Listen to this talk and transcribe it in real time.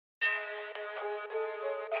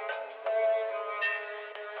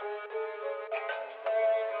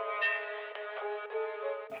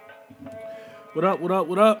What up? What up?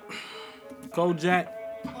 What up? Kojak.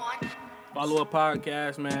 Follow-up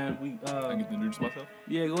podcast, man. I get to introduce myself.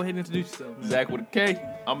 Yeah, go ahead and introduce yourself, man. Zach with a K.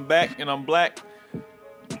 I'm back and I'm black.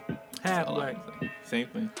 Half All I black. can say. Same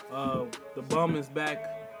thing. The bum is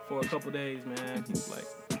back for a couple days, man. He's black.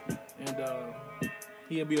 And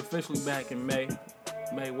he'll be officially back in May.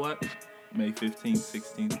 May what? May 15th,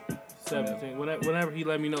 16th. 17th. Whenever he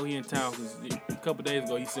let me know he in town, because a couple days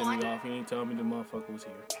ago he sent me off. He ain't tell me the motherfucker was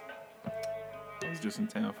here. I was just in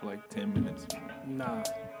town for like 10 minutes. Nah.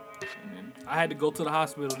 And then I had to go to the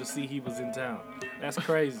hospital to see he was in town. That's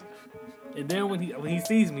crazy. And then when he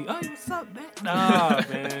sees me, oh, what's up, man? Nah,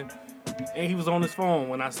 man. And he was on his phone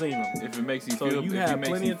when I seen him. if it makes you So feel you if have it makes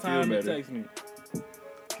plenty you of time feel to better. text me.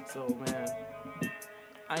 So, man,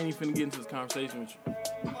 I ain't even finna get into this conversation with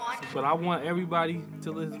you. But I want everybody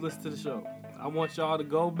to listen to the show. I want y'all to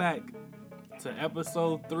go back to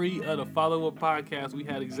episode 3 of the Follow-Up Podcast. We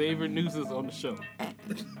had Xavier Newsons on the show.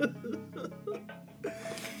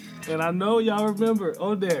 And I know y'all remember,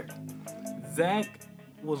 there, Zach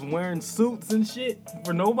was wearing suits and shit.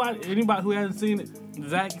 For anybody who hasn't seen it,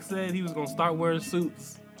 Zach said he was gonna start wearing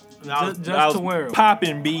suits. Just to wear them.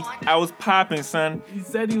 Popping, B. I was popping, son. He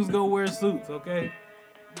said he was gonna wear suits, okay?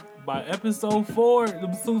 By episode 4,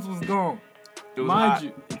 the suits was gone. It was Mind hot.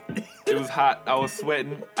 you. It was hot. I was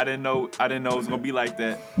sweating. I didn't know it was gonna be like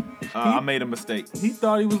that. I made a mistake. He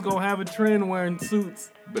thought he was gonna have a trend wearing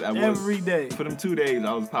suits But I was every day. for them 2 days.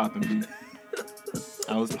 I was popping, B.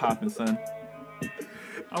 I was popping, son.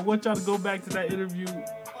 I want y'all to go back to that interview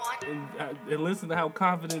and listen to how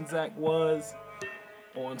confident Zach was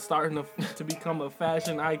on starting to become a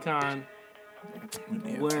fashion icon,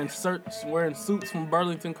 wearing suits from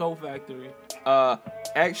Burlington Coat Factory.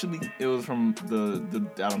 Actually, it was from the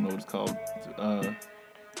I don't know what it's called.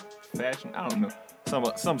 Fashion. I don't know.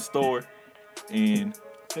 Some store in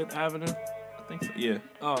Fifth Avenue. I think so. Yeah.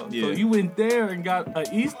 Oh, Yeah. so you went there and got a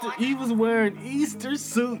Easter. He was wearing Easter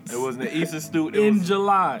suits. It wasn't an Easter suit. in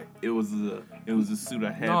July. It was a suit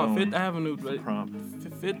I had No, on. Fifth Avenue. for prom.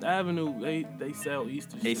 Fifth Avenue. They sell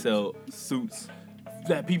Easter. They suits sell suits,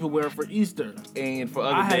 that people wear for Easter. and for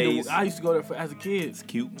other days, I used to go there as a kid it's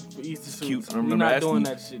cute. for Easter suits. Cute. I We're remember not asking doing you.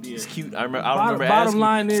 that shit yet. It's cute. I remember asking. Bottom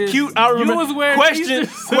line is, it's cute. I remember. you was wearing question. Easter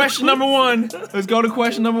suits. Question number 1. Let's go to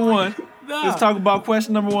question number 1. Nah, Let's talk about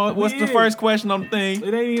question number 1. What's the Yeah. first question on the thing?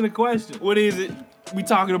 It ain't even a question. What is it? We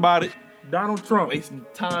talking about it. Donald Trump. Wasting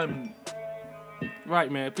time. Right,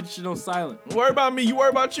 man. Put your shit on silent. Don't worry about me. You worry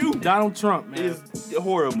about you. Donald Trump, man. It's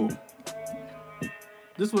horrible.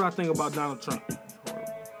 This is what I think about Donald Trump.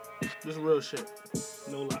 Horrible. This real shit.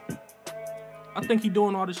 No lie. I think he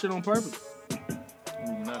doing all this shit on purpose.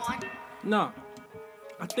 No.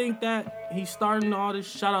 I think that he's starting all this.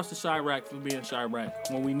 Shout outs to Chirac for being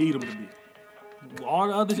Chirac when we need him to be.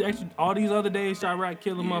 All these other days, Chirac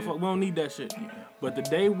killing Yeah. motherfuckers. We don't need that shit. Yeah. But the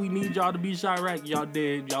day we need y'all to be Chirac, y'all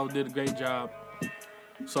did. Y'all did a great job.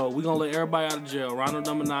 So we're gonna let everybody out of jail. Ronald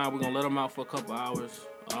number 9, we're gonna let him out for a couple hours.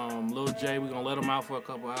 Lil J, we're gonna let him out for a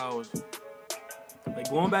couple hours. They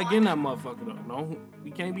going back in that motherfucker though. No,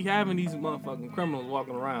 we can't be having these motherfucking criminals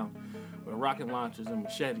walking around with rocket launchers and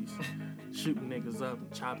machetes, shooting niggas up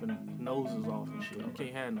and chopping noses off and shit. We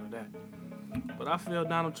can't have none of that. But I feel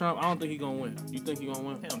Donald Trump, I don't think he gonna win. You think he gonna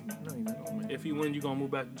win? Hell, no, he's not gonna win. If he win, you gonna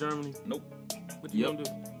move back to Germany? Nope. What you Yep.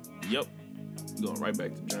 gonna do? Yep. Going right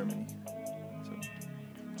back to Germany.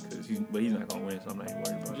 But he's not gonna win, so I'm not even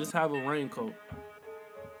worried about it. Just have a raincoat.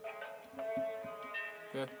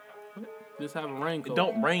 Okay? Just have a raincoat. It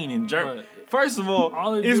don't rain in Germany. But- First of all,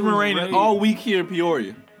 All it it's do been is raining rain. all week here in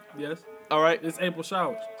Peoria. Yes? All right. It's April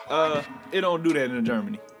showers. It don't do that in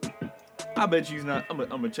Germany. I bet you's not. I'm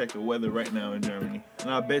gonna check the weather right now in Germany, and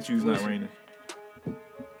I bet you's not Listen. raining.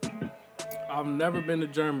 I've never been to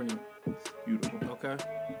Germany, Beautiful. okay?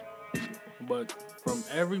 But from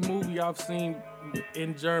every movie I've seen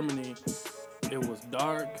in Germany, it was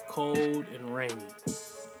dark, cold, and rainy.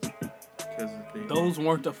 Because Those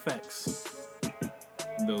weren't effects.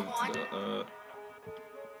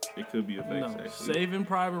 it could be effects No, actually. Saving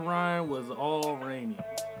Private Ryan was all rainy.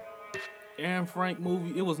 Anne Frank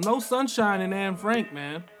movie, it was no sunshine in Anne Frank,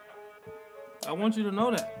 man. I want you to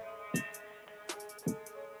know that.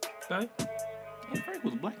 Okay? Anne Frank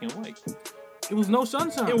was black and white. It was no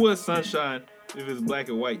sunshine. It was sunshine if it's black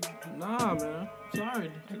and white. Nah, man.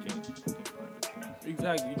 Sorry. I can't find it.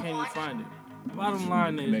 Exactly. You can't even find it. Bottom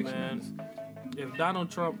line is, Mexicans. man, if Donald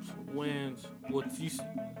Trump wins,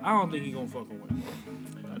 I don't think he's gonna fucking win.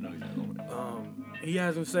 I know he's not gonna win. He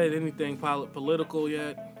hasn't said anything political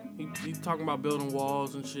yet. He's talking about building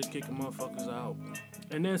walls and shit, kicking motherfuckers out.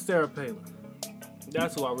 And then Sarah Palin.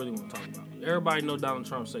 That's who I really want to talk about. Everybody know Donald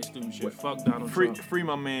Trump say stupid shit. Fuck Donald Trump. Free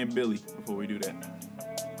my man Billy before we do that.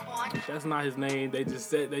 That's not his name. They just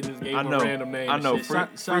gave him a random name. I know.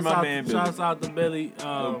 Free my man Billy. Shouts out to Billy.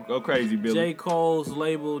 Go crazy, Billy. J. Cole's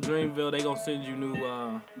label Dreamville. They gonna send you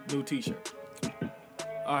new t-shirt.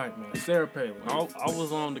 All right, man. Sarah Palin. I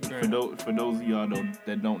was on the ground. For those of y'all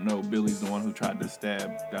that don't know, Billy's the one who tried to stab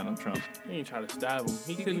Donald Trump. He ain't trying to stab him.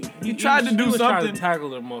 He tried to do something. Trying to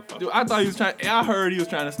tackle the motherfucker. Dude, I thought he was trying. I heard he was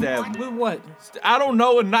trying to stab him. With what? I don't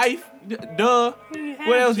know. A knife. Duh.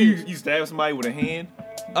 What else? You stab somebody with a hand?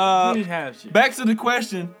 He have shit. Back to the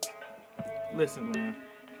question. Listen, man.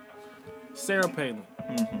 Sarah Palin.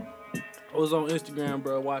 I was on Instagram,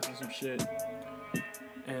 bro, watching some shit,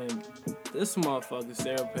 and this motherfucker,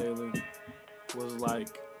 Sarah Palin, was like,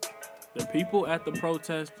 the people at the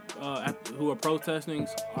protest, who are protesting,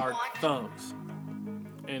 are thugs,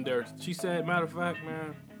 and she said, matter of fact,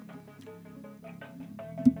 man,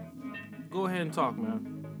 go ahead and talk,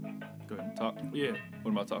 man. Go ahead and talk. Yeah.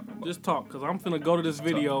 What am I talking about? Just talk, cause I'm finna go to this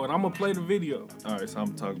video and I'm gonna play the video. All right, so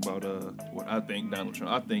I'm gonna talk about what I think Donald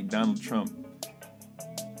Trump. I think Donald Trump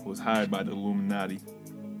was hired by the Illuminati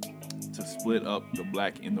to split up the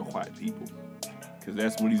black and the white people, cause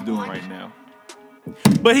that's what he's doing right now.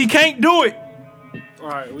 But he can't do it. All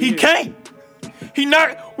right, he can't. We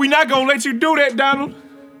not gonna let you do that, Donald.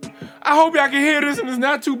 I hope y'all can hear this and it's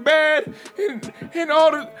not too bad. And all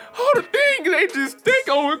the things they just think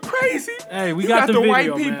going crazy. Hey, we got the video,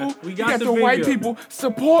 white people. Man. We got the white people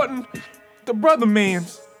supporting the brother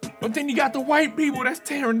mans. But then you got the white people that's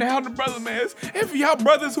tearing down the brother mans. And for y'all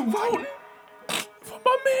brothers who voting for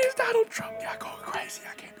my man's Donald Trump, y'all going crazy.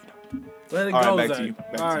 I can't be done. Let it All go, right, back Zach. to you.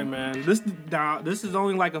 All right, man. This is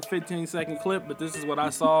only like a 15-second clip, but this is what I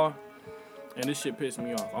saw, and this shit pissed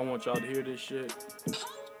me off. I want y'all to hear this shit.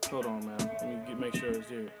 Hold on, man. Let me make sure it's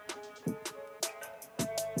here.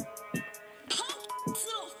 This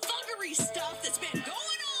little thuggery stuff that's been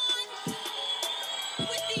going on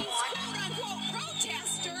with these quote-unquote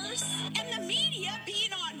protesters and the media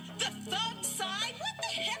being on the thug side. What the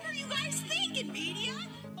heck are you guys thinking, media?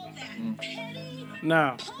 Oh, that petty.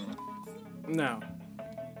 Now,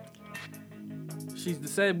 she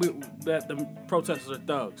said that the protesters are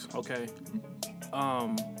thugs. Okay.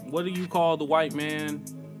 What do you call the white man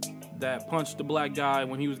that punched the black guy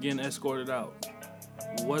when he was getting escorted out?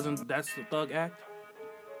 That's the thug act?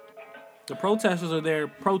 The protesters are there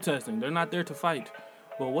protesting. They're not there to fight.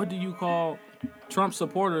 But what do you call Trump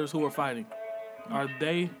supporters who are fighting? Are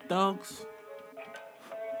they thugs?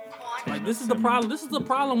 Like, this is the problem. This is the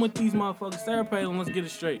problem with these motherfuckers. Sarah Palin, let's get it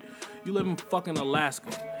straight. You live in fucking Alaska.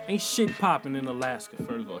 Ain't shit popping in Alaska.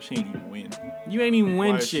 First of all, she ain't even win. You ain't even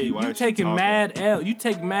win shit. You taking mad L. You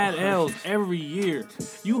take mad L's every year.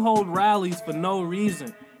 You hold rallies for no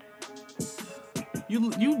reason.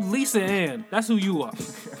 You Lisa Ann. That's who you are.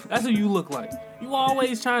 That's who you look like. You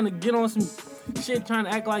always trying to get on some shit, trying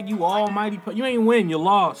to act like you almighty. You ain't win. You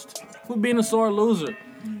lost. For being a sore loser.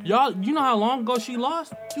 Y'all, you know how long ago she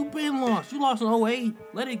lost? You been lost. You lost in 2008.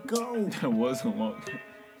 Let it go. That wasn't long.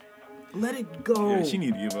 Let it go. Yeah, she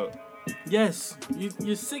need to give up. Yes,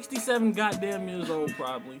 you're 67 goddamn years old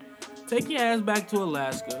probably. Take your ass back to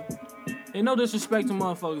Alaska. Ain't no disrespect to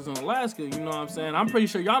motherfuckers in Alaska, you know what I'm saying? I'm pretty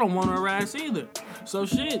sure y'all don't want her ass either. So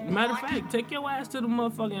shit, matter of fact, take your ass to the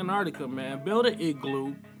motherfucking Antarctica, man. Build an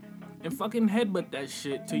igloo and fucking headbutt that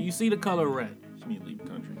shit till you see the color red. She need to leave the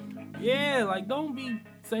country. Yeah, like, don't be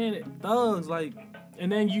saying it thugs, like,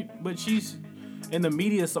 and then but she's, and the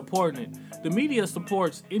media supporting it. The media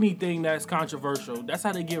supports anything that's controversial. That's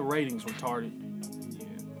how they get ratings, retarded. Yeah.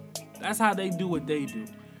 That's how they do what they do.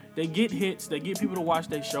 They get hits, they get people to watch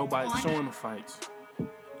their show by showing the fights.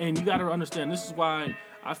 And you gotta understand, this is why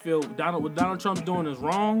I feel what Donald Trump's doing is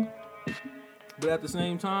wrong, but at the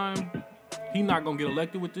same time, he not gonna get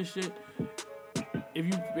elected with this shit.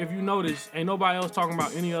 If you notice, ain't nobody else talking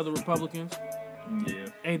about any other Republicans. Yeah.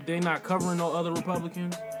 Ain't they not covering no other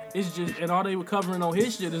Republicans? It's just, and all they were covering on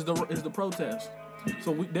his shit is the protest.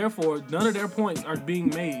 So therefore, none of their points are being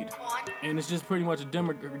made, and it's just pretty much a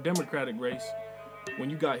Democratic race. When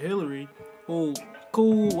you got Hillary, who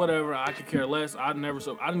cool, whatever, I could care less. I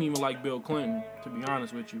didn't even like Bill Clinton, to be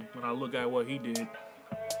honest with you. When I look at what he did.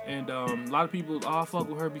 And a lot of people, I fuck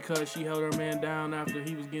with her because she held her man down after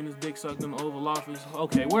he was getting his dick sucked in the Oval Office.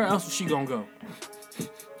 Okay, where else was she gonna go?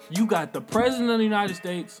 You got the president of the United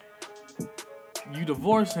States, you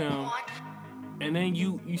divorce him, and then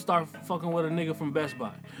you start fucking with a nigga from Best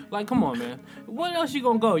Buy. Like, come on, man. Where else you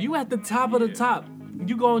gonna go? You at the top of the top.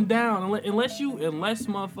 You going down unless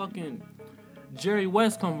motherfucking Jerry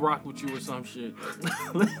West come rock with you or some shit.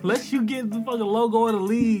 Unless you get the fucking logo of the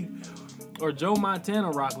league. or Joe Montana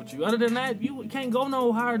rock with you. Other than that, you can't go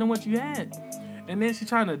no higher than what you had. And then she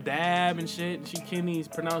trying to dab and shit. And she can't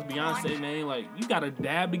even pronounce Beyonce's name. Like, you got to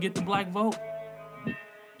dab to get the black vote?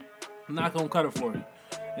 I'm not going to cut it for you.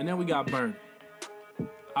 And then we got Bernie.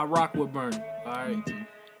 I rock with Bernie, all right?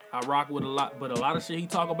 I rock with a lot, but a lot of shit he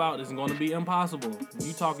talk about is going to be impossible.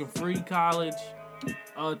 You talking free college,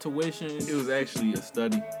 tuition. It was actually a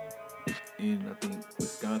study in, I think,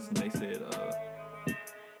 Wisconsin. They said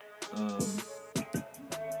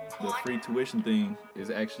the free tuition thing is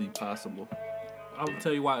actually possible. I will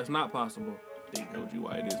tell you why it's not possible. They told you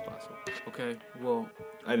why it is possible. Okay, well,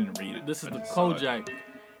 I didn't read it. this is I the just saw it Kojak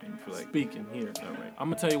and feel like, speaking here. all right. I'm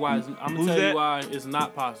gonna tell you why. Who's why it's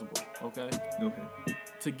not possible. Okay. Okay.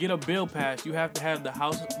 To get a bill passed, you have to have the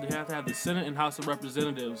House, you have to have the Senate and House of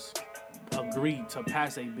Representatives agree to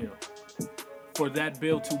pass a bill. For that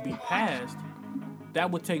bill to be passed,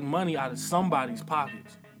 that would take money out of somebody's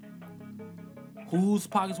pockets. Whose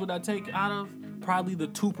pockets would that take out of? Probably the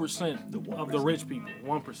 2% of the rich people,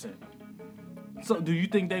 1%. So, do you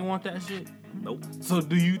think they want that shit? Nope. So,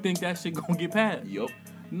 do you think that shit gonna get passed? Yup.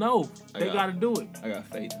 No, they gotta do it. I got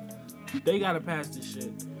faith. They gotta pass this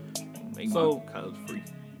shit. Make So- my college free.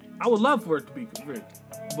 I would love for it to be free,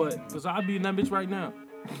 but because I'd be in that bitch right now.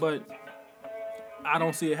 But I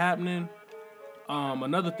don't see it happening.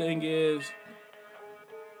 Another thing is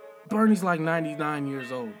Bernie's like 99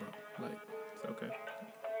 years old, bro. Like, It's okay.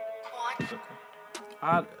 It's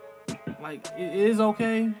it is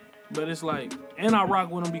okay, but it's like, and I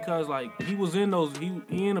rock with him because like he was in those,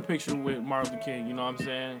 he in a picture with Martin Luther King. You know what I'm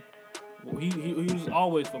saying? Well, he was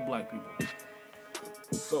always for black people.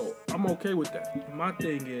 So I'm okay with that. My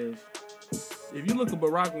thing is, if you look at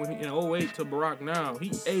Barack when he in 08 to Barack now,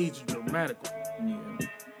 he aged dramatically. Yeah.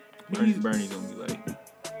 Bernie's gonna be like,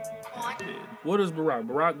 dead. What is Barack?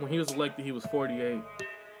 Barack, when he was elected, he was 48.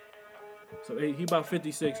 So he about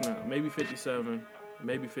 56 now, maybe 57,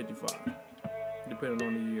 maybe 55, depending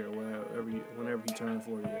on the year, whenever he turned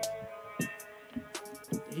 48.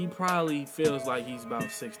 He probably feels like he's about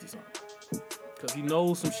 60 something, because he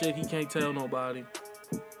knows some shit he can't tell nobody.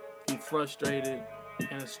 He's frustrated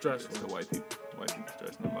and it's stressful. It's the white people. White people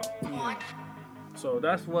stressing them out. Yeah. So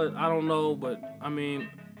that's what I don't know, but I mean,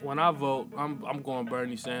 when I vote, I'm going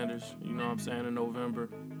Bernie Sanders. You know what I'm saying, in November.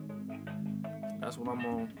 That's what I'm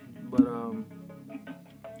on. But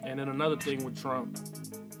and then another thing with Trump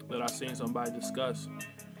that I seen somebody discuss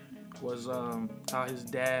was how his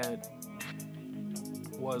dad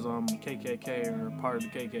was KKK or part of the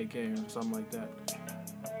KKK or something like that.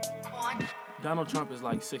 Donald Trump is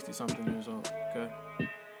like 60 something years old. Okay.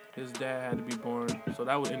 His dad had to be born, so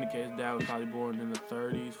that would indicate his dad was probably born in the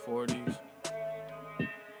 30s, 40s.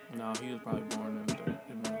 No, he was probably born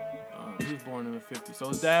he was born in the 50s. So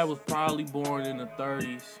his dad was probably born in the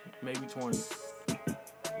 30s, maybe 20s.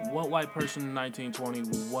 What white person in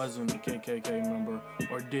 1920 wasn't a KKK member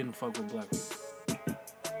or didn't fuck with black people?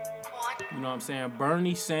 You know what I'm saying?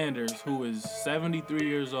 Bernie Sanders, who is 73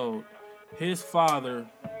 years old, his father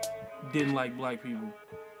didn't like black people.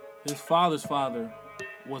 His father's father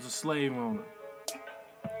was a slave owner.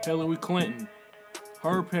 Hillary Clinton,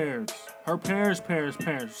 her parents,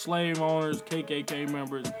 slave owners, KKK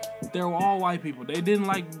members, they were all white people. They didn't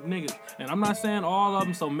like niggas. And I'm not saying all of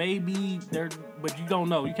them, so maybe they're, but you don't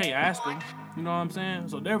know. You can't ask them. You know what I'm saying?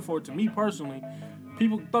 So therefore, to me personally,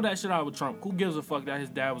 people throw that shit out with Trump. Who gives a fuck that his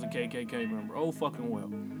dad was a KKK member? Oh, fucking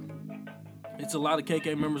well. It's a lot of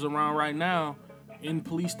KKK members around right now in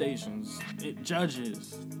police stations,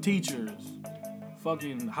 judges, teachers,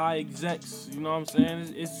 fucking high execs. You know what I'm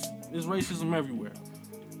saying? It's racism everywhere.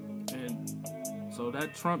 And so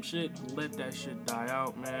that Trump shit, let that shit die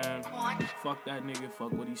out, man. Fuck that nigga.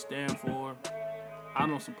 Fuck what he stand for. I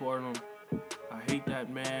don't support him. I hate that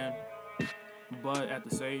man. But at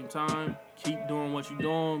the same time, keep doing what you're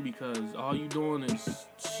doing, because all you doing is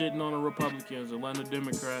shitting on the Republicans and letting the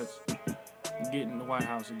Democrats get in the White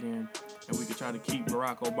House again. And we could try to keep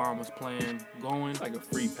Barack Obama's plan going. It's like a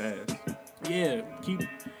free pass. Yeah,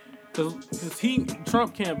 because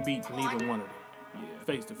Trump can't beat neither one of them,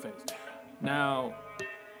 face to face. Now,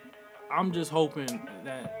 I'm just hoping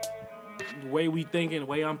that the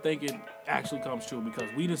way I'm thinking actually comes true, because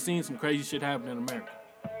we done seen some crazy shit happen in America.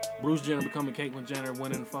 Bruce Jenner becoming Caitlyn Jenner,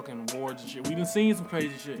 winning fucking awards and shit. We done seen some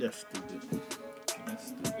crazy shit. That's stupid.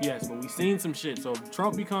 Yes, but we seen some shit. So if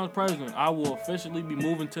Trump becomes president, I will officially be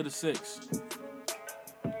moving to the 6.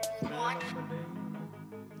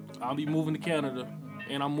 I'll be moving to Canada,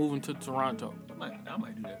 and I'm moving to Toronto. I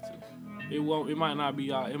might do that too. It might not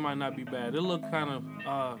be bad. It look kind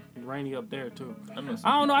of rainy up there too. I know.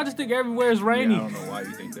 I don't know. I just think everywhere is rainy. Yeah, I don't know why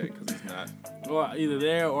you think that, because it's not. Or either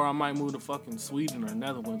there, or I might move to fucking Sweden or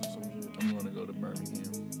Netherlands or some shit. I'm gonna go to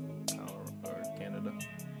Birmingham, or Canada.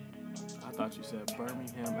 I thought you said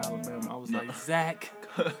Birmingham, Alabama. I was like, Zach,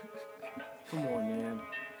 come on, man.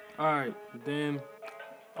 All right, then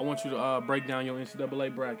I want you to break down your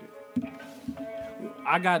NCAA bracket.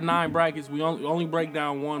 I got 9 brackets. We only break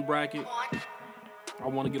down 1 bracket. I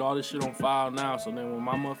want to get all this shit on file now, so then when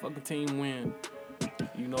my motherfucking team win,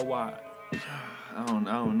 you know why. I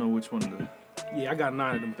don't know which one to. Yeah, I got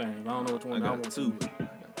 9 of them things. I don't know which one I want got 2. I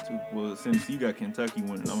got 2. Well, since you got Kentucky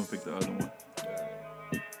winning, I'm gonna pick the other one.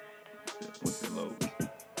 What's it load?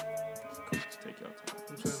 Just take your time.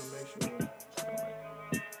 I'm trying to make sure.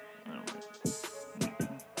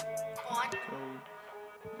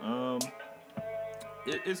 All right.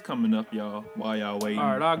 It's coming up, y'all. While y'all waiting.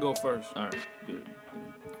 All right, I'll go first. All right, good.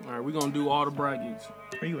 All right, we're gonna do all the brackets.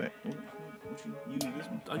 Where you at? What you use this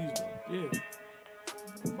one? I used to, yeah.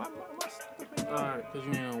 My All right, because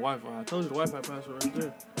you ain't on Wi-Fi. I told you the Wi-Fi password right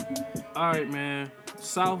there. All right, man.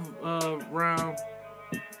 South round,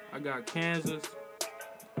 I got Kansas.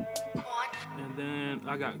 And then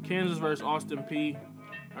I got Kansas versus Austin Peay.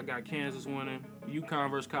 I got Kansas winning. UConn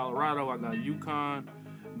versus Colorado. I got UConn.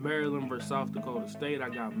 Maryland versus South Dakota State. I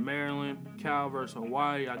got Maryland. Cal versus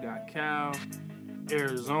Hawaii. I got Cal.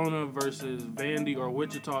 Arizona versus Vandy or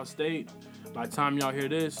Wichita State. By the time y'all hear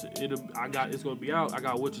this, it's gonna be out. I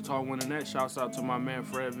got Wichita winning that. Shouts out to my man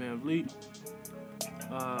Fred VanVleet.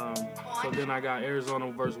 So then I got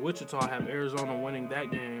Arizona versus Wichita. I have Arizona winning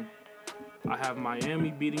that game. I have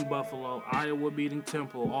Miami beating Buffalo, Iowa beating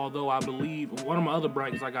Temple. Although I believe one of my other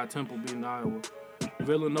brackets, I got Temple beating Iowa.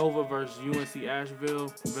 Villanova versus UNC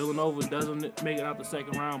Asheville. Villanova doesn't make it out the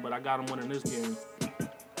second round, but I got them winning this game.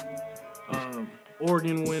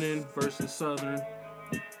 Oregon winning versus Southern.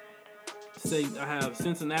 I have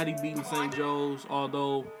Cincinnati beating St. Joe's,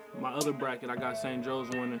 although my other bracket I got St. Joe's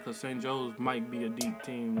winning because St. Joe's might be a deep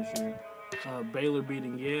team this year. Baylor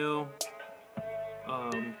beating Yale.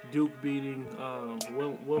 Duke beating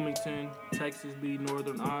Wilmington. Texas beating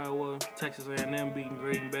Northern Iowa. Texas A&M beating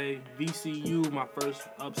Green Bay. VCU, my first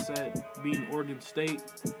upset, beating Oregon State.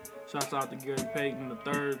 Shouts out to Gary Payton the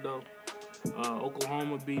third though.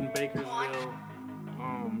 Oklahoma beating Bakersville.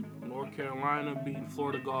 North Carolina beating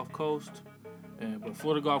Florida Gulf Coast. But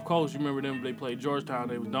Florida Gulf Coast, you remember them? They played Georgetown.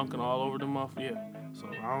 They was dunking all over them off. Yeah. So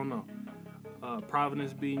I don't know.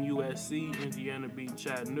 Providence beating USC. Indiana beating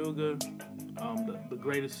Chattanooga. The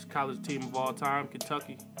greatest college team of all time,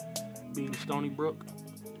 Kentucky, beating Stony Brook.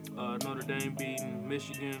 Notre Dame beating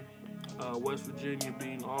Michigan. West Virginia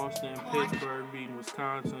beating Austin. Pittsburgh beating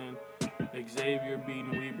Wisconsin. Xavier beating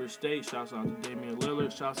Weber State. Shouts out to Damian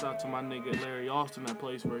Lillard. Shouts out to my nigga Larry Austin that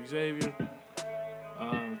plays for Xavier.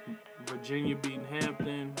 Virginia beating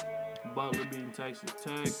Hampton. Butler beating Texas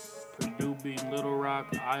Tech. Purdue beating Little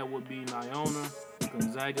Rock. Iowa beating Iona.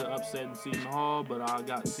 Gonzaga upsetting Seton Hall, but I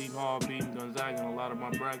got Seton Hall beating Gonzaga in a lot of my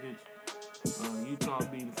brackets. Utah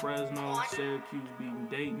beating Fresno. Syracuse beating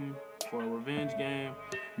Dayton for a revenge game.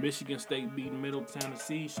 Michigan State beating Middle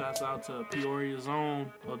Tennessee. Shouts out to Peoria's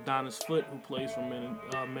own Adonis Foote, who plays for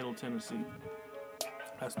Middle Tennessee.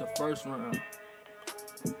 That's the first round.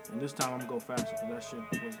 And this time I'm going to go faster because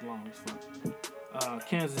that shit was long as fuck.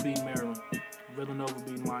 Kansas beating Maryland. Villanova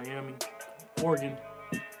beating Miami. Oregon.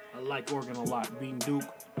 I like Oregon a lot. Beating Duke.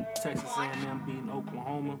 Texas A&M beating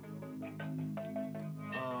Oklahoma.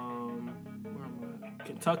 Where am I at?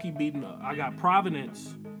 Kentucky beating. I got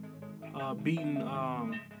Providence beating.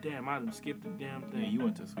 Damn, I done skipped the damn thing. Yeah, you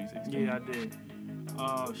went to Sweet 16. Yeah, I did.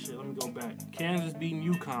 Shit, let me go back. Kansas beating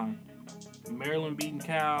UConn. Maryland beating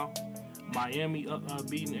Cal. Miami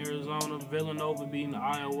beating Arizona. Villanova beating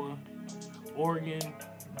Iowa. Oregon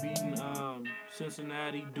beating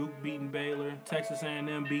Cincinnati. Duke beating Baylor. Texas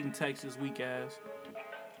A&M beating Texas, weak ass.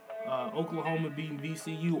 Oklahoma beating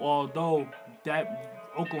VCU, although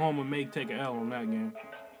that Oklahoma may take an L on that game.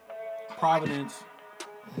 Providence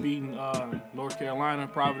beating North Carolina.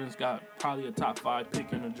 Providence got probably a top 5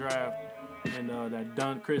 pick in the draft. And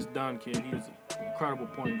that Chris Dunn kid, he's an incredible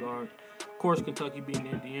point guard. Of course, Kentucky beating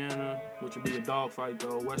Indiana, which would be a dogfight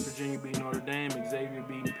though. West Virginia beating Notre Dame. Xavier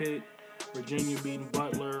beating Pitt. Virginia beating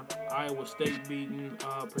Butler. Iowa State beating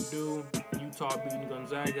Purdue. Utah beating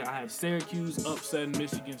Gonzaga. I have Syracuse upsetting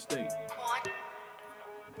Michigan State.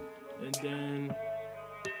 And then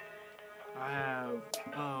I have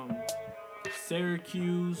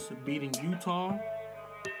Syracuse beating Utah.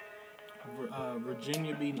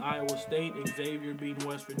 Virginia beating Iowa State. Xavier beating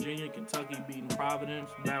West Virginia. Kentucky beating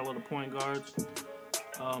Providence. Battle of the point guards.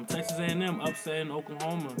 Texas A&M upsetting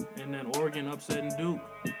Oklahoma, and then Oregon upsetting Duke.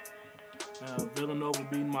 Villanova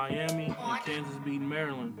beating Miami, and Kansas beating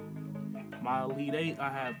Maryland. My Elite Eight, I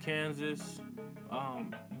have Kansas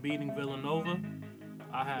beating Villanova.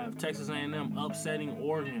 I have Texas A&M upsetting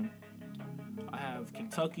Oregon. I have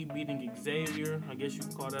Kentucky beating Xavier. I guess you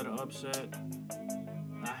can call that an upset.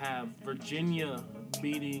 I have Virginia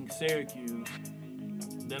beating Syracuse.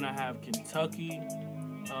 Then I have Kentucky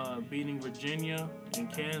beating Virginia,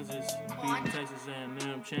 and Kansas beating Texas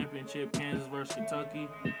A&M. Championship, Kansas versus Kentucky.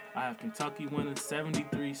 I have Kentucky winning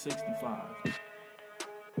 73-65.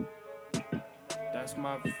 That's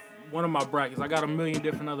one of my brackets. I got a million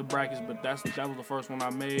different other brackets, but that was the first one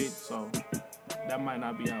I made, so that might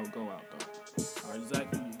not be how it go out though. All right, Zach,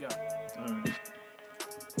 who you got? All right.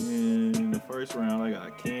 In the first round, I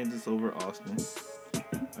got Kansas over Austin.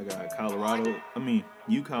 I got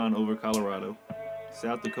UConn over Colorado.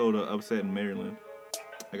 South Dakota upsetting Maryland.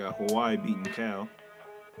 I got Hawaii beating Cal.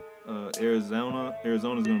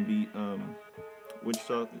 Arizona's gonna beat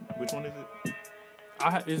Wichita. Which one is it?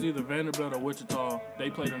 It's either Vanderbilt or Wichita. They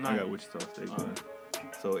play tonight. I got Wichita State.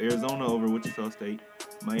 So Arizona over Wichita State.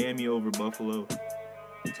 Miami over Buffalo.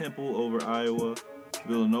 Temple over Iowa.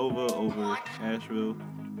 Villanova over Asheville.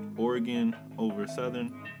 Oregon over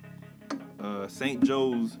Southern. St.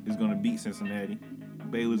 Joe's is going to beat Cincinnati.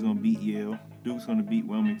 Baylor's going to beat Yale. Duke's going to beat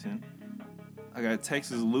Wilmington. I got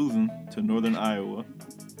Texas losing to Northern Iowa.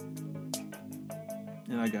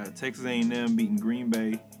 And I got Texas A&M beating Green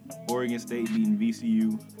Bay. Oregon State beating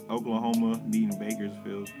VCU. Oklahoma beating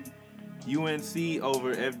Bakersfield. UNC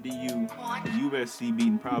over FDU. USC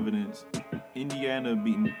beating Providence. Indiana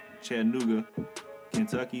beating Chattanooga.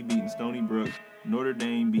 Kentucky beating Stony Brook. Notre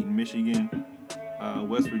Dame beating Michigan.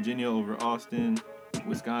 West Virginia over Austin.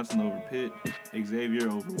 Wisconsin over Pitt. Xavier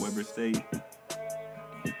over Weber State.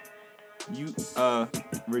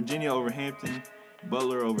 Virginia over Hampton.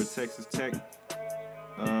 Butler over Texas Tech.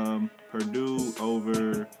 Purdue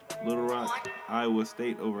over Little Rock. Iowa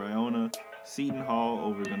State over Iona. Seton Hall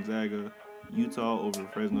over Gonzaga. Utah over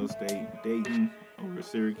Fresno State. Dayton over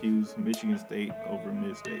Syracuse. Michigan State over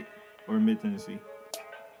Mid-Tennessee.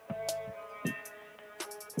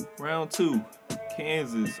 Round 2,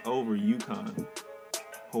 Kansas over UConn.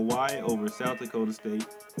 Hawaii over South Dakota State.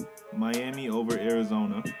 Miami over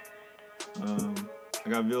Arizona. I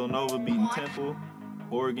got Villanova beating Temple.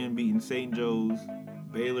 Oregon beating St. Joe's.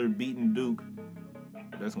 Baylor beating Duke.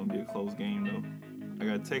 That's going to be a close game, though.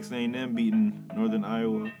 I got Texas A&M beating Northern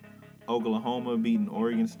Iowa. Oklahoma beating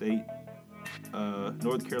Oregon State.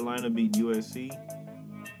 North Carolina beating USC.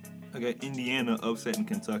 I got Indiana upsetting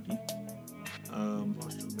Kentucky.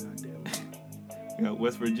 I got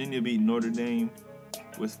West Virginia beating Notre Dame.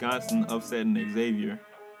 Wisconsin upsetting Xavier.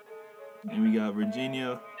 And we got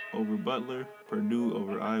Virginia over Butler. Purdue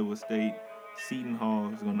over Iowa State. Seton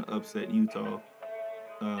Hall is going to upset Utah.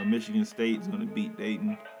 Michigan State is going to beat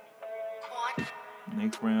Dayton.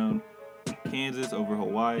 Next round, Kansas over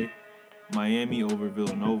Hawaii. Miami over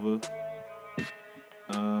Villanova.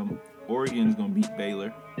 Oregon is going to beat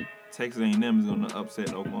Baylor. Texas A&M is going to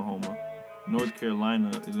upset Oklahoma. North Carolina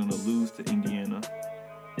is going to lose to Indiana.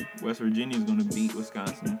 West Virginia is going to beat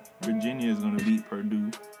Wisconsin. Virginia is going to beat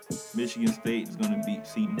Purdue. Michigan State is going to beat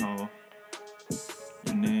Seton Hall.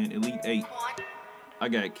 And then Elite 8. I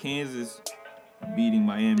got Kansas beating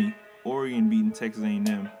Miami. Oregon beating Texas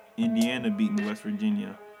A&M. Indiana beating West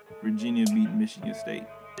Virginia. Virginia beating Michigan State.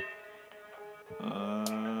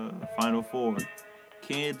 Final 4.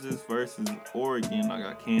 Kansas versus Oregon. I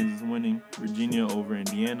got Kansas winning. Virginia over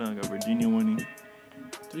Indiana. I got Virginia winning.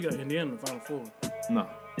 So you got Indiana in the Final 4? No.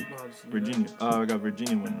 Virginia. I got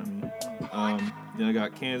Virginia winning, Then I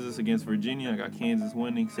got Kansas against Virginia. I got Kansas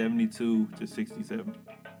winning 72-67.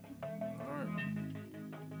 Alright.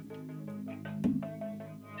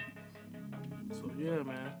 So yeah,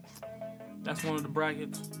 man. That's one of the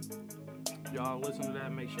brackets. Y'all listen to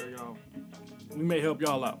that. Make sure we may help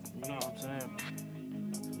y'all out. You know what I'm saying?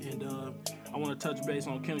 And I want to touch base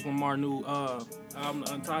on Kendrick Lamar's new album,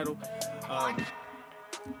 Untitled.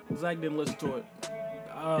 Zach didn't listen to it.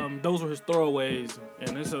 Those were his throwaways,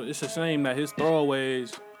 and it's a shame that his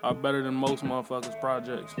throwaways are better than most motherfuckers'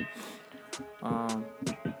 projects.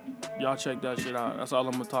 Y'all check that shit out. That's all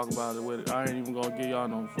I'm gonna talk about it with it. I ain't even gonna give y'all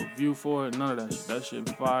no review for it. None of that shit. That shit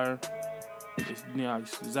fire.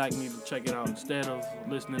 Zach needs to check it out instead of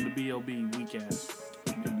listening to B.O.B. weak ass.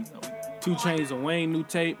 2 Chainz and Wayne new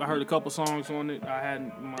tape. I heard a couple songs on it. I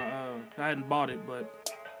hadn't bought it,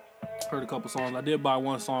 but heard a couple songs. I did buy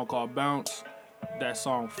one song called Bounce. That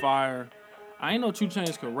song fire. I ain't know 2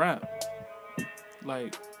 Chainz could rap.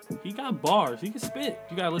 Like, He got bars. He can spit.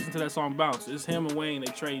 You gotta listen to that song Bounce. It's him and Wayne.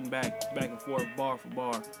 They trading back and forth, bar for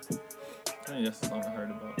bar. I think that's the song I heard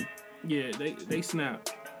about. Yeah, they snap.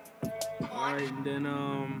 All right, and then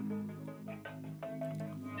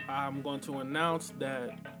I'm going to announce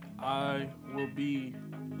that I will be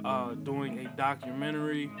doing a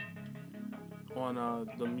documentary on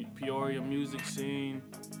the Peoria music scene.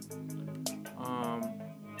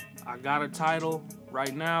 I got a title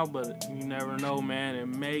right now, but you never know, man. It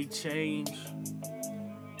may change.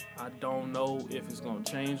 I don't know if it's gonna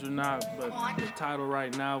change or not, but the title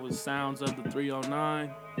right now is Sounds of the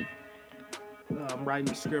 309. I'm writing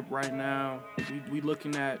the script right now. We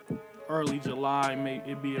looking at early July,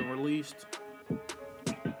 it being released.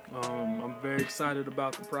 I'm very excited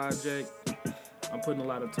about the project. I'm putting a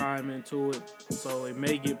lot of time into it, so it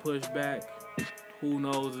may get pushed back. Who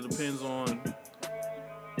knows? It depends on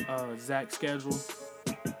Zach's schedule,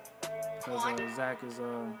 because Zach is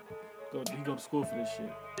he go to school for this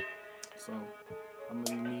shit. So I'm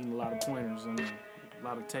gonna be needing a lot of pointers and a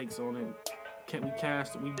lot of takes on it. We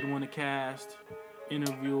doing the cast,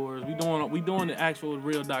 interviewers. We doing the actual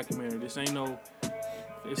real documentary. This ain't no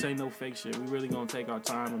fake shit. We really gonna take our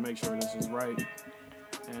time and make sure this is right.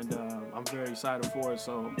 And I'm very excited for it.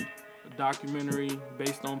 So, a documentary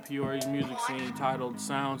based on Peoria's music scene titled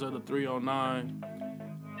Sounds of the 309.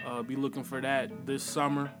 Be looking for that this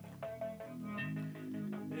summer.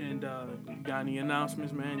 And you got any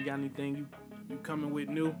announcements, man? You got anything you coming with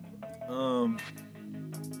new?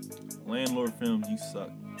 Landlord Films, you suck.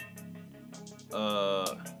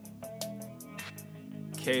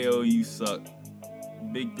 KO, you suck.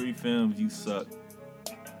 Big 3 Films, you suck.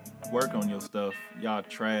 Work on your stuff. Y'all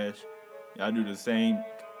trash. Y'all do the same.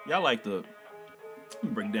 Y'all like let me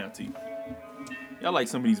break it down to you. Y'all like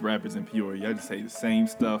some of these rappers in Peoria. Y'all just say the same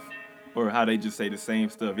stuff, or how they just say the same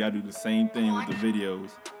stuff. Y'all do the same thing with the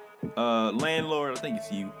videos. Landlord, I think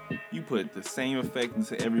it's you. You put the same effect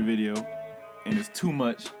into every video, and it's too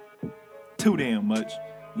much. Too damn much.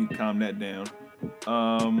 You need to calm that down.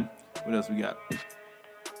 What else we got?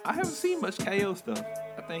 I haven't seen much KO stuff.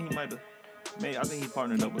 I think he might have. I think he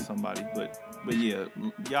partnered up with somebody. But yeah,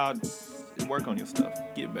 y'all work on your stuff.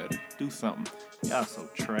 Get better. Do something. Y'all so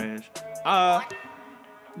trash.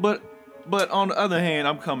 But on the other hand,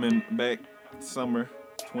 I'm coming back summer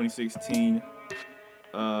 2016.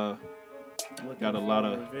 Got a lot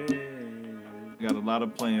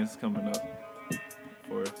of plans coming up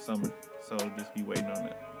for summer. So just be waiting on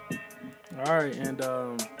that. All right, and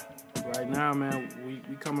right now, man, we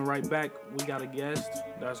coming right back. We got a guest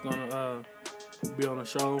that's gonna be on the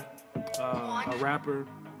show. A rapper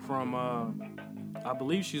from I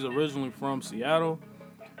believe she's originally from Seattle,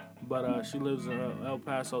 but she lives in El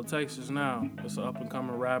Paso, Texas now. It's an up and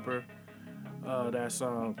coming rapper that's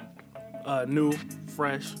new,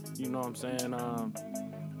 fresh. You know what I'm saying?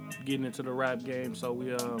 Getting into the rap game, so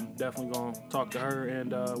we definitely gonna talk to her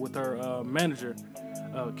and with her manager,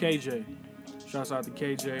 KJ. Shouts out to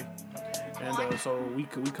KJ. And so we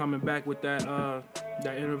coming back with that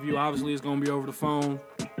interview. Obviously, it's gonna be over the phone.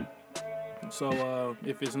 So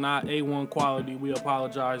if it's not A1 quality, we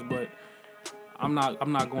apologize. But I'm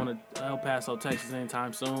not going to El Paso, Texas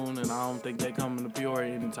anytime soon, and I don't think they coming to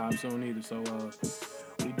Peoria anytime soon either. So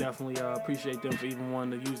we definitely appreciate them for even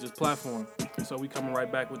wanting to use this platform. So we coming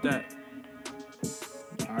right back with that.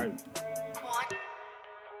 All right.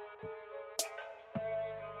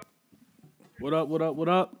 What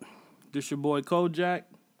up? This your boy Kojak.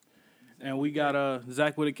 And we got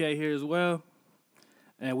Zach with a K here as well.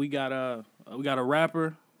 And we got a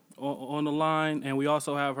rapper on the line, and we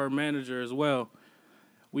also have her manager as well.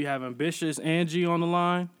 We have Ambitious Angie on the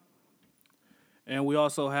line. And we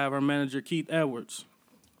also have her manager Keith Edwards.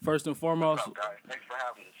 First and foremost, what's up, guys? Thanks for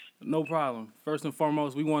having us. No problem. First and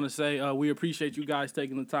foremost, we want to say we appreciate you guys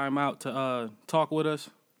taking the time out to talk with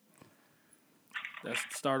us. That's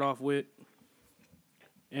to start off with.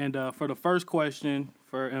 And for the first question,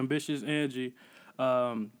 for Ambitious Angie,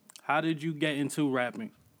 how did you get into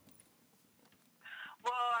rapping?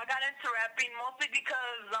 Well, I got into rapping mostly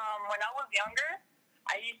because when I was younger,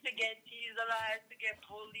 I used to get teased a lot, I used to get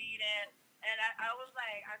bullied, and I was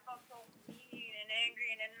like, I felt so mean and angry,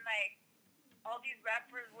 and then like all these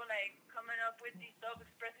rappers were like coming up with these stuff,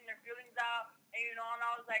 expressing their feelings out, and and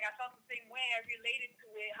I was like, I felt the same way. I related to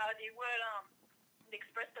it, how they would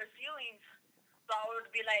express their feelings. So I would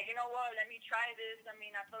be like, you know what, let me try this. I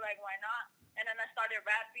mean, I feel like, why not? And then I started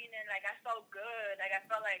rapping, and like I felt good. Like I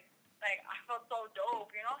felt like I felt so dope,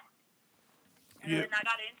 you know? And then I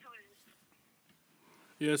got into it.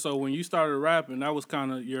 Yeah, so when you started rapping, that was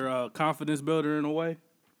kind of your confidence builder in a way?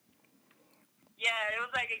 yeah, it was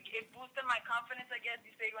like it boosted my confidence, I guess you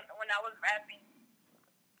say, when I was rapping.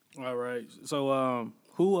 All right. So,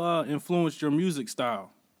 who influenced your music style?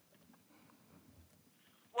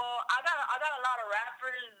 Well, I got a lot of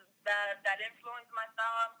rappers that influenced my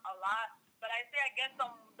style a lot, but I say I guess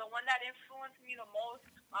the one that influenced me the most,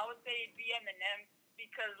 I would say it'd be Eminem,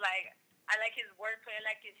 because like I like his wordplay, I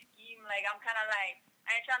like his scheme. Like I'm kind of like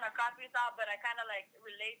I ain't trying to copy his style, but I kind of like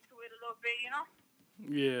relate to it a little bit, you know?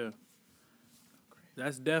 Yeah,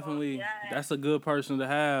 that's So definitely yeah, that's a good person to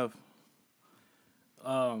have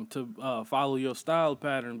to follow your style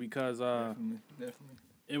pattern because Definitely.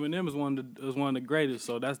 Eminem is one of the greatest.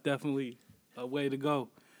 So that's definitely a way to go.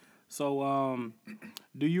 So,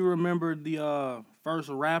 do you remember the first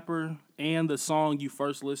rapper and the song you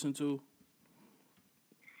first listened to?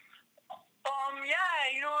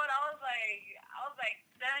 yeah, you know what? I was like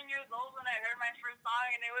 7 years old when I heard my first song,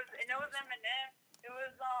 and it was Eminem. It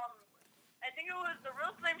was I think it was the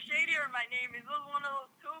Real Slim Shady or My Name. It was one of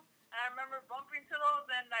those two, and I remember bumping to those,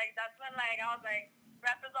 and like that's when like I was like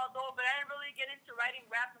rap is all dope, but I didn't really get into writing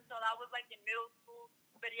rap until I was like in middle school.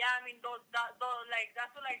 But yeah, I mean those like that's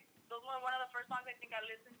what like those were one of the first songs I think I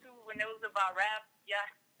listened to when it was about rap. Yeah,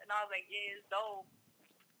 and I was like, yeah, it's dope.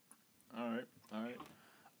 All right. All right.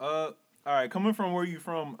 All right. Coming from where you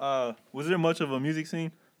from, was there much of a music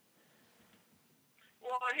scene?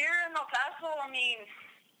 Well, here in El Paso, I mean,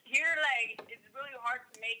 here, like, it's really hard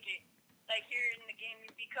to make it, like, here in the game,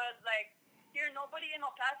 because, like, here, nobody in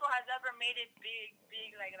El Paso has ever made it big,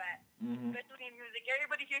 big like that, Mm-hmm. especially in music.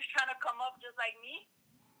 Everybody here's trying to come up just like me,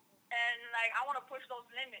 and, like, I want to push those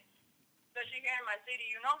limits, especially here in my city,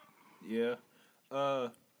 you know? Yeah.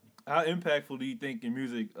 How impactful do you think your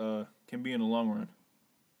music can be in the long run?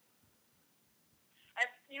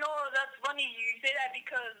 You know, that's funny you say that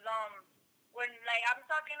because when like I'm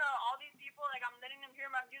talking to all these people, like I'm letting them hear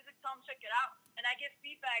my music, tell them check it out, and I get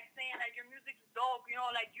feedback saying like your music's dope. You know,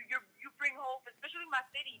 like you bring hope, especially my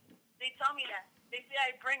city. They tell me that they say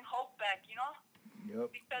I bring hope back. You know,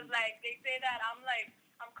 Yep. because like they say that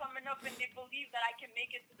I'm coming up and they believe that I can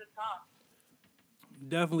make it to the top.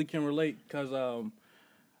 Definitely can relate because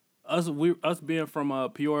us being from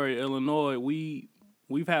Peoria, Illinois,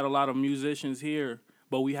 we've had a lot of musicians here,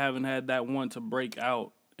 but we haven't had that one to break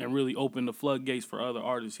out and really open the floodgates for other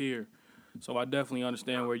artists here. So I definitely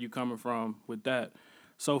understand where you're coming from with that.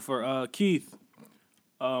 So for Keith,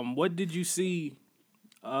 what did you see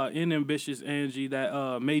in Ambitious Angie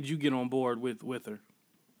that made you get on board with her?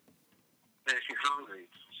 And she's hungry.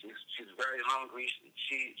 She's very hungry.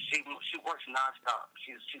 She works nonstop.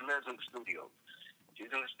 She lives in the studio.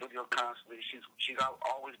 She's in the studio constantly. She's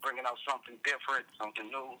always bringing out something different, something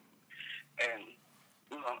new, and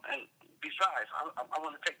and besides, I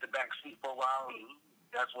want to take the back seat for a while, and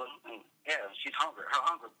that's what. And yeah, she's hungry. Her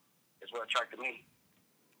hunger is what attracted me.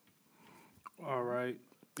 All right,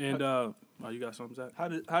 and you got something, Zach?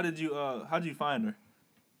 How did you find her?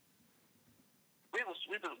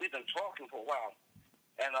 We've been talking for a while.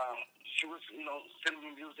 And she was, sending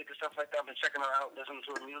me music and stuff like that. I've been checking her out, listening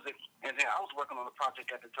to her music. And then I was working on a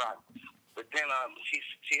project at the time. But then she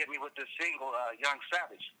hit me with this single, Young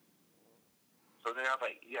Savage. So then I was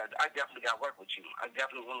like, yeah, I definitely got to work with you. I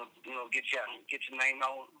definitely want to, get your name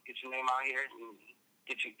out, get your name out here, and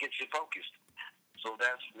get you focused. So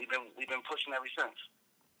we've been pushing ever since.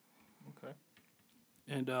 Okay.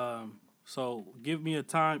 And so give me a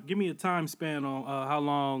time span on how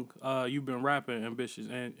long you've been rapping, Ambitious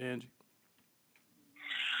Angie.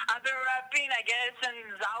 I've been rapping, I guess,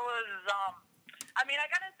 since I was I mean, I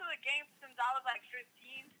got into the game since I was like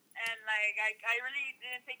 15, and like I really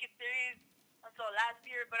didn't take it serious until last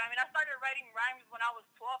year. But I mean, I started writing rhymes when I was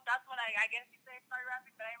 12. That's when I guess you say I started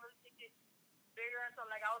rapping, but I didn't really take it bigger until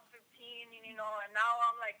like I was 15, and and now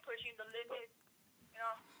I'm like pushing the limits, you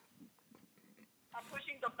know. I'm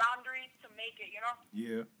pushing the boundaries to make it, you know.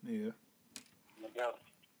 Yeah. Yeah.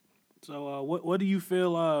 So what do you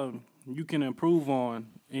feel you can improve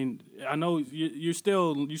on? And I know you're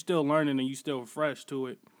still learning and you're still fresh to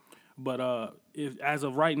it, but if as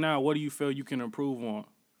of right now, what do you feel you can improve on?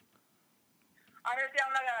 Honestly,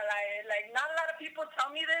 I'm not gonna lie. Like, not a lot of people tell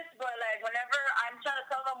me this, but like, whenever I'm trying to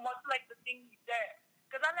tell them what's like the thing that,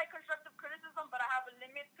 because I like constructive criticism, but I have a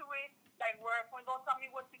limit to it. Like, where if one don't tell me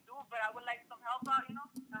what to do, but I would like some help out, you know.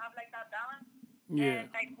 I have like that balance. Yeah.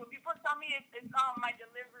 And like, when people tell me it's my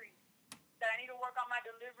delivery, that I need to work on my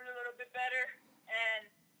delivery a little bit better, and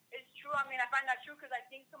it's true. I mean, I find that true because I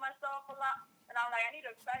think to myself a lot, and I'm like, I need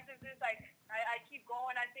to practice this. Like, I keep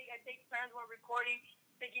going. I take turns when recording,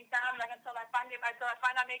 taking time, like until I find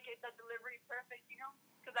I make it the delivery perfect, you know?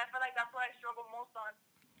 Because I feel like that's what I struggle most on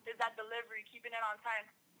is that delivery, keeping it on time.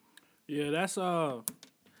 Yeah,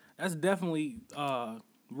 that's definitely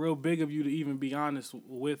real big of you to even be honest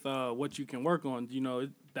with what you can work on. You know,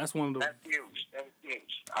 that's one of the That's huge. That's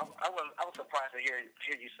huge. I was surprised to hear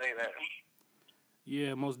you say that.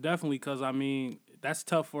 yeah, most definitely because I mean that's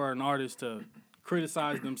tough for an artist to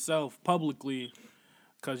criticize themselves publicly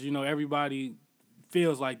because you know everybody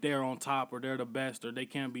feels like they're on top or they're the best or they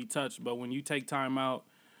can't be touched. But when you take time out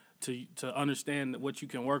to understand what you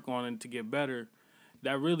can work on and to get better,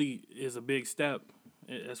 that really is a big step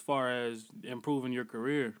as far as improving your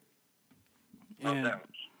career. No And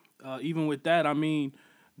doubt. even with that, I mean,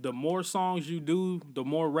 the more songs you do, the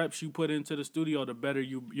more reps you put into the studio, the better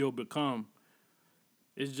you'll become.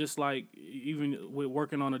 It's just like even with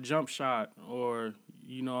working on a jump shot or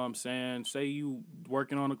you know what I'm saying, say you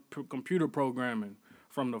working on a computer programming.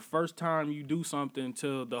 From the first time you do something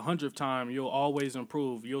till the 100th time, you'll always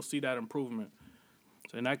improve. You'll see that improvement.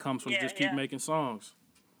 And that comes from Yeah, just keep yeah, making songs.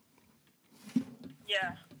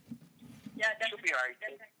 yeah, yeah. She'll be all right.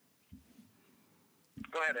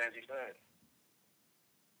 Go ahead, Angie. Go ahead.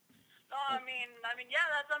 No, I mean, yeah.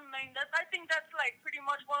 I think that's like pretty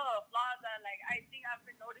much one of the flaws that like I think I've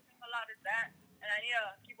been noticing a lot is that, and I need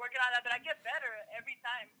to keep working on that. But I get better every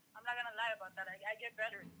time. I'm not gonna lie about that. I get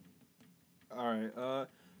better. All right.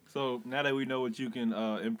 So now that we know what you can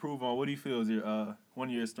improve on, what do you feel is your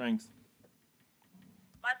one of your strengths?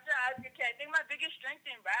 Okay, I think my biggest strength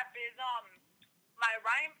in rap is my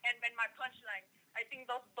rhyme and my punchline. I think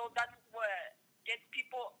those that's what gets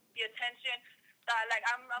people the attention. That like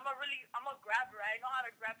I'm a grabber. I know how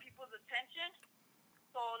to grab people's attention.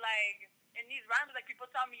 So like in these rhymes, like people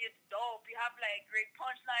tell me it's dope. You have like great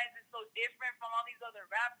punchlines. It's so different from all these other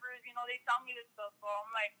rappers. You know, they tell me this stuff. So I'm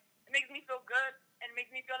like, it makes me feel good and it makes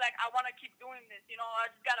me feel like I want to keep doing this. You know, I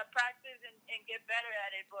just gotta practice and get better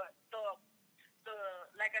at it. But the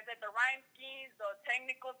like I said, the rhyme schemes, the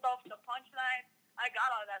technical stuff, the punchlines, I got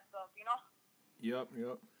all that stuff. You know. Yep.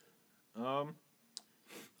 Yep.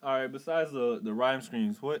 All right. Besides the rhyme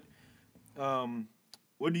screams, what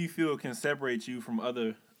do you feel can separate you from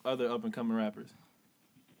other up and coming rappers?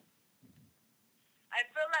 I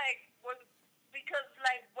feel like because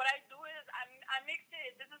like what I do is I mix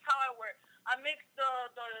it. This is how I work. I mix the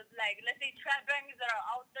like let's say trap bangers that are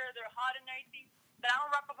out there, they're hot and everything. But I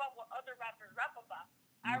don't rap about what other rappers rap about.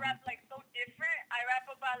 I rap like so different. I rap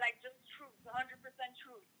about like just truth, 100%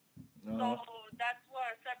 truth. So Uh, that's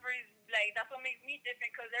what separates. Like that's what makes me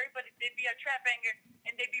different. Cause everybody they be a trap banger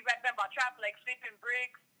and they be rapping about trap like flipping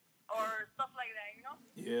bricks or stuff like that. You know.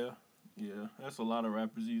 yeah. Yeah. That's a lot of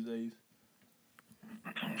rappers these days.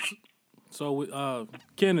 So,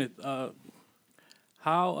 Kenneth,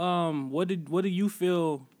 how what do you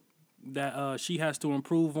feel that she has to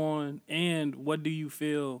improve on, and what do you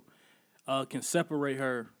feel can separate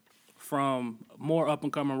her from more up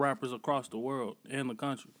and coming rappers across the world and the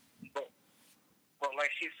country? But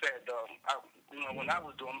like she said, when I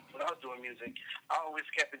was doing music, I always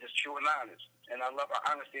kept it just true and honest, and I love her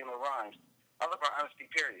honesty in her rhymes. I love her honesty,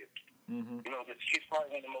 period. Mm-hmm. You know, that she's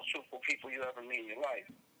probably one of the most truthful people you ever meet in your life.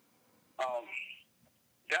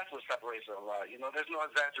 That's what separates her a lot. You know, there's no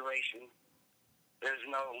exaggeration. There's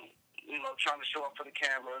no, trying to show up for the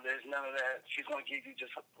camera. There's none of that. She's going to give you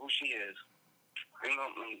just who she is. You know,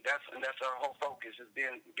 and that's her whole focus is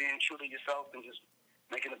being true to yourself and just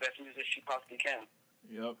making the best music she possibly can.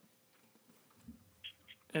 Yep.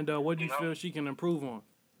 And what do you feel she can improve on?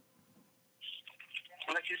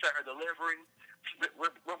 Like you said, her delivery.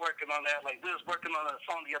 We're working on that. Like we was working on a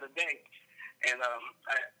song the other day, and I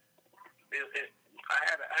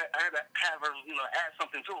had to have her, add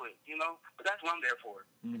something to it, But that's what I'm there for.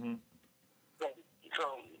 Mm-hmm. So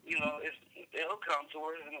it'll come to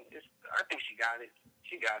her, and I think she got it.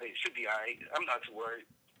 She got it. She'll be all right. I'm not too worried.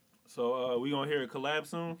 So we gonna hear a collab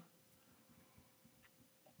soon?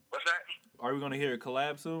 What's that? Are we gonna hear a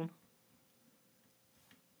collab soon?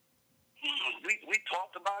 We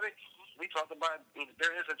talked about it.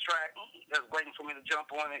 There is a track that's waiting for me to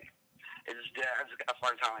jump on it. I just got to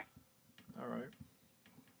find time. All right.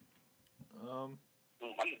 I'm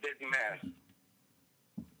a busy man.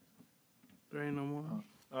 There ain't no more.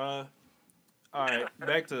 All right.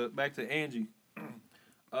 Back to Angie.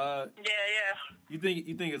 Yeah. You think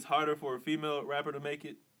it's harder for a female rapper to make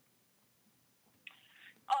it?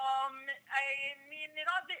 I mean, it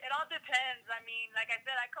all depends. I mean, like I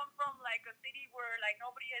said, I come from like a city where like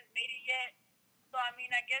nobody has made it yet. So I mean,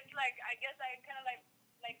 I guess I kind of like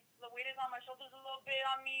the weight is on my shoulders a little bit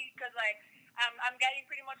on me because like I'm getting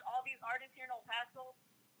pretty much all these artists here in El Paso,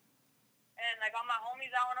 and like all my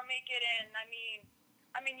homies I want to make it. And I mean,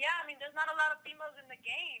 there's not a lot of females in the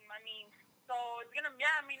game. I mean, so it's gonna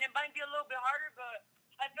it might be a little bit harder, but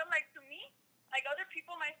I feel like to me, like other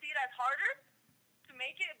people might see it as harder to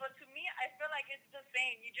make it, but to me, I feel like it's the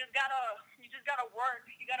same. You just gotta work.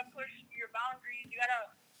 You gotta push your boundaries. You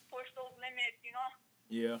gotta push those limits. You know.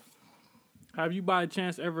 Yeah. Have you by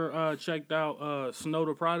chance ever checked out Snow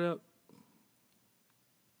the Product?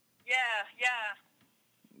 Yeah.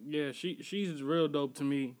 Yeah, she's real dope to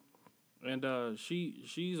me, and she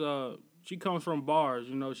comes from bars.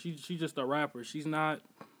 You know, she's just a rapper. She's not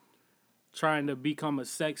trying to become a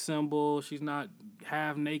sex symbol. She's not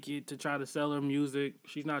half naked to try to sell her music.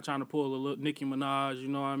 She's not trying to pull a little Nicki Minaj. You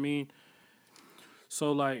know what I mean?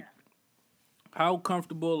 So like, how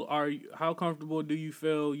comfortable do you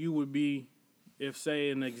feel you would be if, say,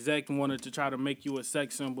 an exec wanted to try to make you a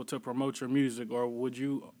sex symbol to promote your music, or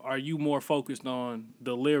are you more focused on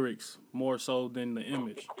the lyrics more so than the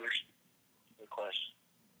image? Good question.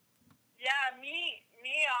 Yeah, I'm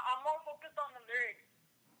more focused on the lyrics.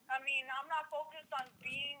 I mean, I'm not focused on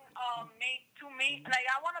being like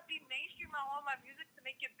I want to be mainstream. I want my music to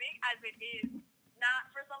make it big as it is, not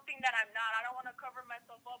for something that I'm not. I don't want to cover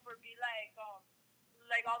myself up or be like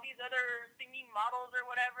all these other singing models or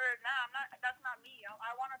whatever. Nah, I'm not. That's not me.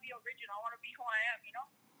 I want to be original. I want to be who I am. You know.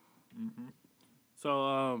 So,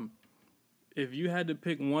 if you had to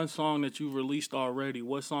pick one song that you've released already,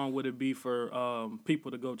 what song would it be for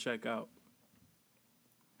people to go check out?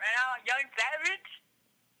 Right now, Young Savage.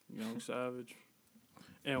 Young Savage.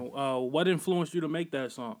 And what influenced you to make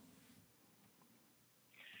that song?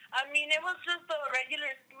 I mean, it was just a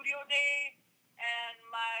regular studio day, and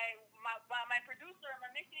my producer,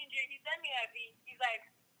 my mixing engineer, he sent me that beat. He's like,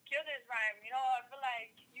 kill this rhyme. You know, I feel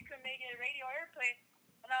like you can make it radio airplay.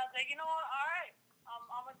 And I was like, you know what? All right,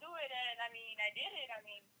 I'm gonna do it. And I mean, I did it. I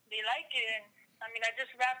mean, they like it, and I mean, I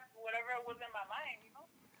just rapped whatever was in my mind. You know.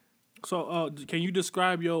 So, can you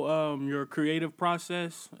describe your creative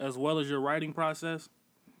process as well as your writing process?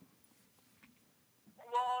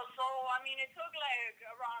 Well, so I mean, it took like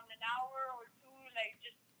around an hour or two, like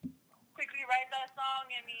just quickly write that song.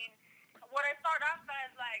 I mean, what I start off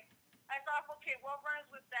as like, I thought, okay, what rhymes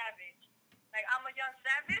with savage? Like, I'm a young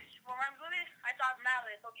savage. What rhymes with it? I thought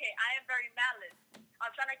malice. Okay, I am very malice. I'm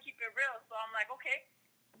trying to keep it real, so I'm like, okay,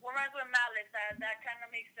 what rhymes with malice? That kind of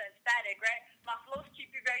makes sense. Static, right? My flows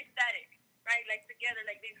keep you very static, right? Like together,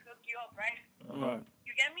 like they hook you up, right? Right.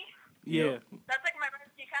 You get me? Yeah. That's like my rhyme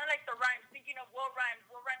scheme, kind of like the rhymes. Thinking of what rhymes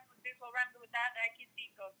with this, what rhymes with that I can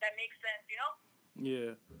think of. That makes sense, you know?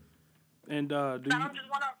 Yeah. And I don't just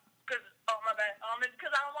wanna, cause my bad. It's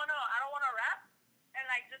cause I don't wanna rap and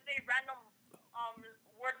like just say random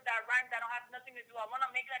words that rhyme that don't have nothing to do. I wanna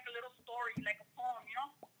make like a little story, like a poem, you know?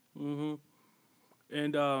 Mhm.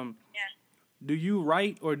 And Yeah. do you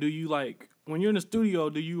write, or do you, like, when you're in the studio,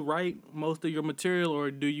 do you write most of your material, or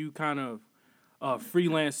do you kind of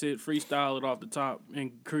freelance it, freestyle it off the top,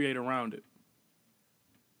 and create around it?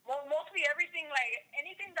 Well, mostly everything, like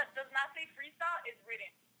anything that does not say freestyle is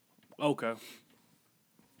written. Okay.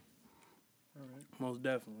 All right. Most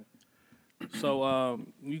definitely. So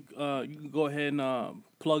you can go ahead and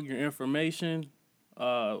plug your information,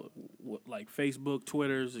 like Facebook,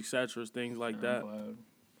 Twitters, etc., things like that. SoundCloud.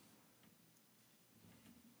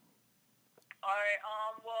 All right.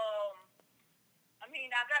 Well, I mean,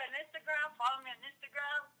 I got an Instagram. Follow me on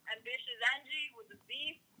Instagram, Ambitious Angie with a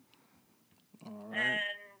Z. All right.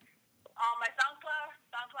 And on my SoundCloud,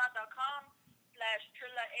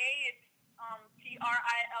 soundcloud.com/Trilla A. It's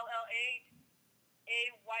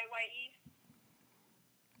TRILLAAYYE.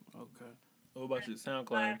 Okay. What about your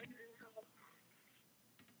SoundCloud?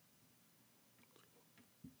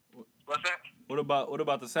 What's that? What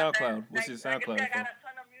about the SoundCloud? What's your Like, I SoundCloud? got a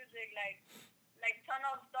ton of music, like ton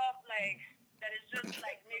of stuff, like that is just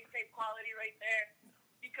like mixtape quality right there.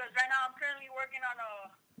 Because right now I'm currently working on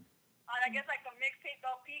I guess like a mixtape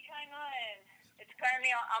LP kind of, and it's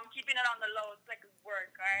currently I'm keeping it on the low. It's like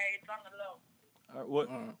work, alright? It's on the low. All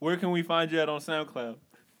right, where can we find you at on SoundCloud?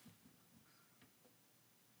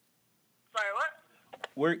 Sorry, what?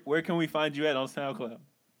 Where can we find you at on SoundCloud?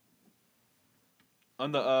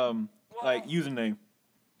 On the like username.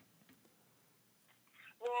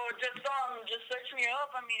 Well, just search me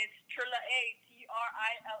up. I mean, it's Trilla A,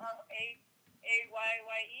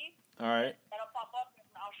 TRILLAAYYE. All right. That'll pop up and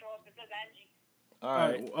I'll show up. It says Angie. All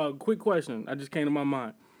right. Quick question. I just came to my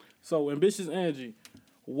mind. So, Ambitious Angie,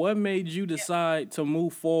 what made you decide to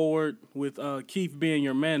move forward with Keith being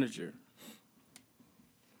your manager?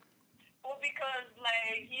 Well, because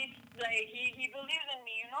he believes in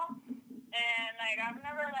me, you know, and like I've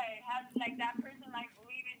never like had like that person like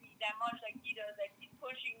believe in me that much like he does. Like he's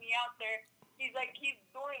pushing me out there. He's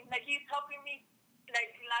helping me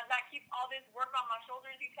like not keep all this work on my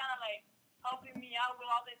shoulders. He's kind of like helping me out with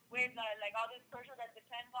all this weight, like all this pressure that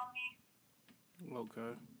depends on me.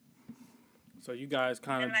 Okay. So you guys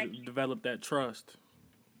kind of And, like, developed that trust.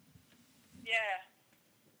 Yeah.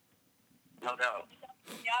 No doubt. He helps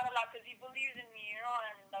me out a lot because he believes in me, you know,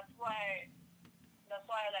 and that's why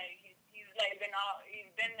like he's like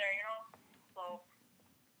he's been there, you know. So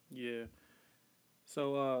Yeah.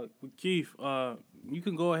 So Keith, you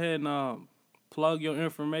can go ahead and plug your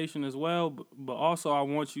information as well, but also I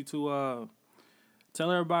want you to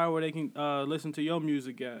tell everybody where they can listen to your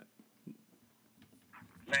music at.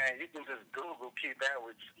 Man, you can just Google Keith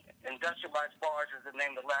Edwards. Industrialized Bars is the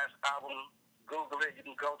name of the last album. Google it. You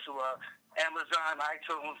can go to Amazon,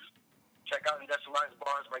 iTunes. Check out Industrialized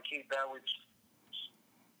Bars by Keith Edwards.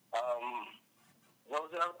 What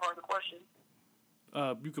was the other part of the question?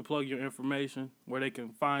 You can plug your information where they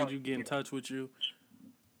can find you, get in touch with you.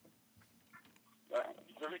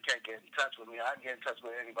 Really can't get in touch with me. I get in touch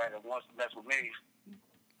with anybody that wants to mess with me.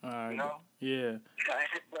 All right. You know? Yeah.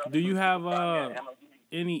 Do you have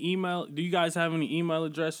any email? Do you guys have any email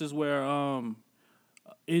addresses where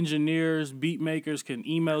engineers, beat makers can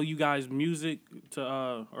email you guys music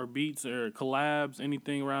to or beats or collabs,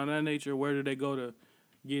 anything around that nature? Where do they go to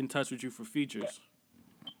get in touch with you for features?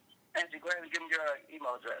 Angie, go ahead and give me your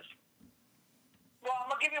email address. well, I'm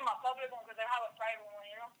gonna give you my public one because I have a private one,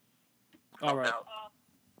 you know. All right. All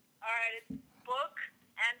right, it's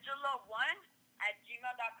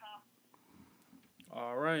bookangela1@gmail.com.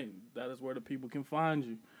 All right. That is where the people can find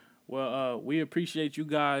you. Well, we appreciate you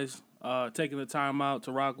guys taking the time out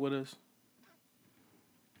to rock with us.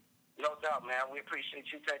 No doubt, man. We appreciate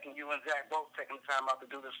you and Zach both taking the time out to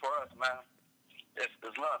do this for us, man. It's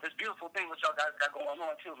love. It's a beautiful thing what y'all guys got going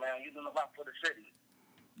on, too, man. You're doing a lot for the city.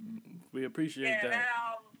 We appreciate Yeah, that. man,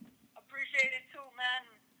 appreciate it too,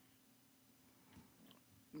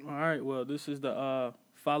 man. All right. Well, this is the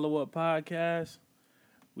follow-up podcast.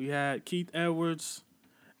 We had Keith Edwards,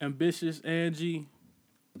 Ambitious Angie,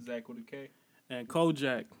 Zach with a K. and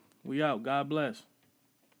Kojak. We out. God bless.